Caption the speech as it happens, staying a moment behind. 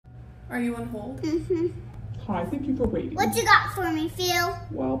Are you on hold? Mm-hmm. Hi, thank you for waiting. What you got for me, Phil?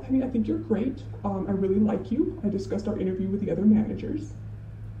 Well, Penny, I think you're great. I really like you. I discussed our interview with the other managers.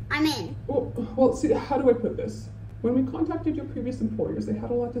 I'm in. Well, see, how do I put this? When we contacted your previous employers, they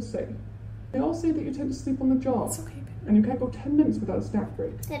had a lot to say. They all say that you tend to sleep on the job. It's okay, baby. And you can't go 10 minutes without a snack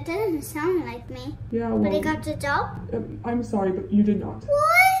break. That doesn't sound like me. Yeah, well... But I got the job? I'm sorry, but you did not.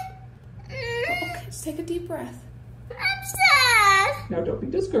 What? Okay, just take a deep breath. I'm sad. Now, don't be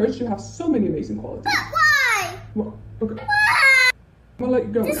discouraged. You have so many amazing qualities. But why? Well, okay. Why? I'm gonna let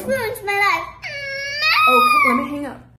you go This now. ruins my life. Okay, let me hang up.